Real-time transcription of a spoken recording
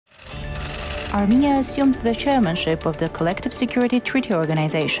Armenia assumed the chairmanship of the Collective Security Treaty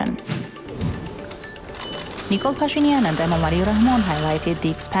Organization. Nikol Pashinyan and Emomali Rahmon highlighted the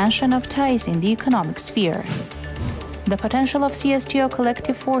expansion of ties in the economic sphere. The potential of CSTO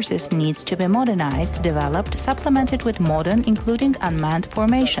collective forces needs to be modernized, developed, supplemented with modern, including unmanned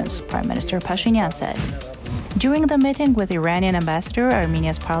formations, Prime Minister Pashinyan said. During the meeting with Iranian ambassador,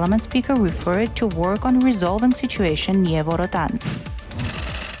 Armenia's parliament speaker referred to work on resolving situation near Vorotan.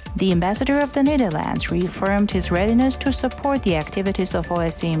 The ambassador of the Netherlands reaffirmed his readiness to support the activities of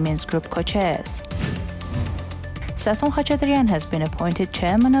OSCE Minsk Group co-chairs. Sasun Khachaturian has been appointed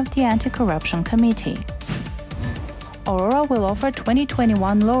chairman of the Anti-Corruption Committee. Aurora will offer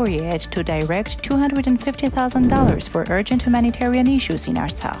 2021 laureate to direct $250,000 for urgent humanitarian issues in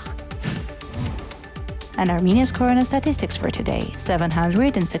Artsakh. And Armenia's corona statistics for today: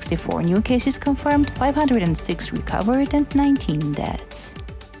 764 new cases confirmed, 506 recovered, and 19 deaths.